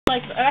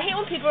like, I hate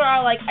when people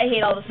are like, I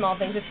hate all the small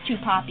things. It's too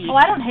poppy. Oh,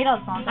 I don't hate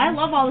all the small things. I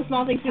love all the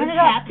small things. It's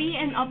happy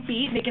and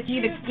upbeat. It gets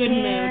you in a good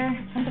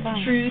mood.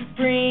 True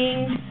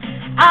Spring.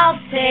 I'll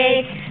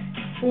take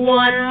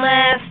one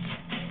left.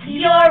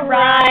 You're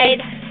right.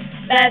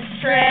 Best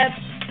trip.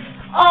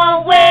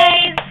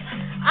 Always.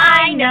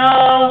 I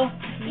know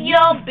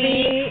you'll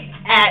be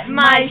at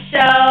my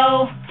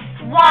show.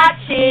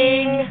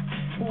 Watching.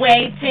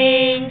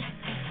 Waiting.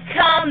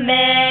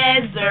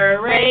 Commiserating.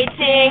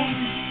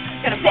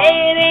 Say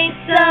it ain't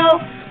so,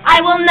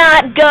 I will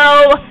not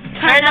go.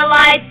 Turn the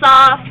lights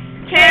off,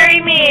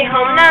 carry me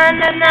home. Na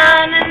na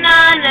na na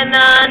na na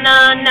na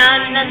na na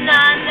na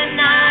na na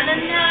na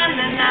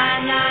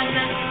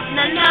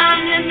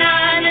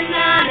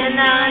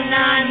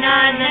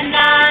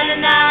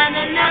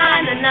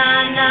na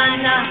na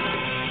na.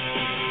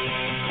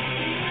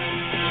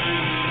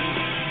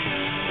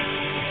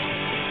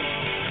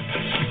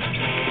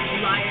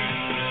 Liar.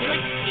 You're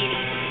like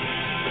 80.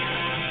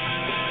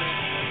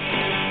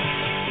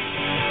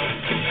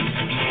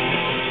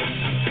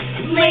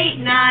 Late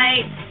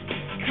night,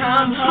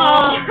 come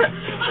home,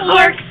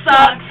 work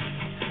sucks,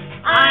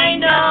 I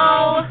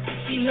know,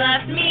 she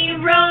left me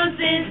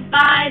roses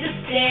by the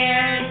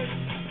stairs,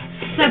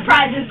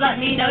 surprises let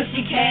me know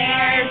she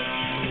cares,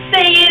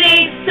 say it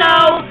ain't so,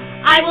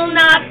 I will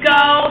not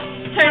go,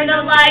 turn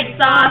the lights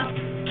off,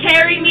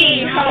 carry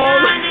me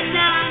home.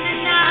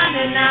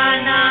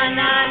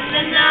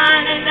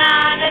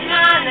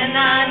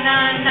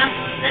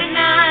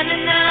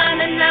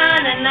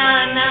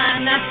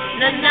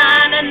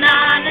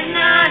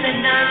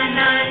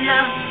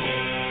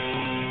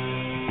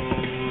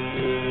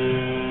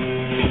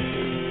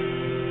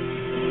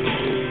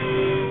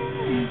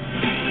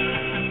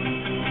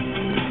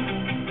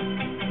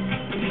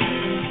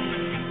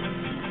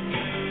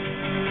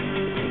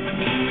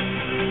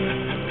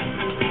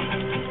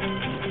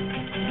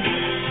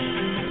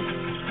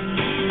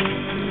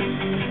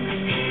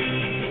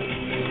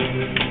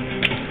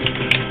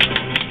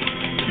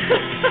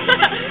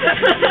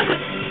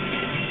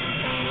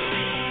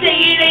 Say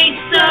it ain't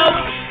so,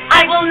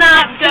 I will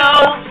not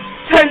go,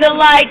 turn the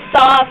lights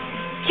off,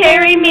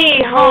 carry me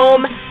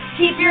home,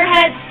 keep your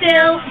head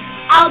still,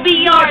 I'll be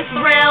your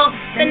thrill,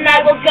 the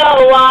night will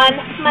go on,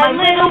 my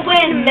little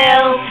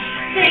windmill.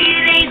 Say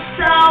it ain't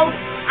so,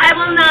 I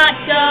will not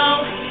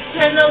go,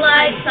 turn the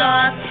lights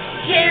off,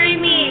 carry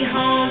me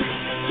home,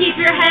 keep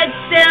your head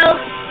still,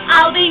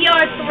 I'll be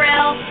your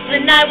thrill,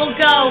 the night will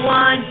go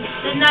on,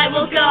 the night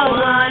will go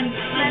on,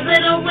 my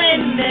little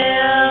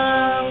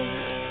windmill.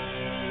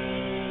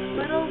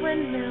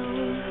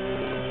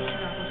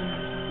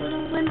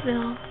 Little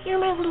windmill, you're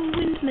my little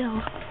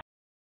windmill.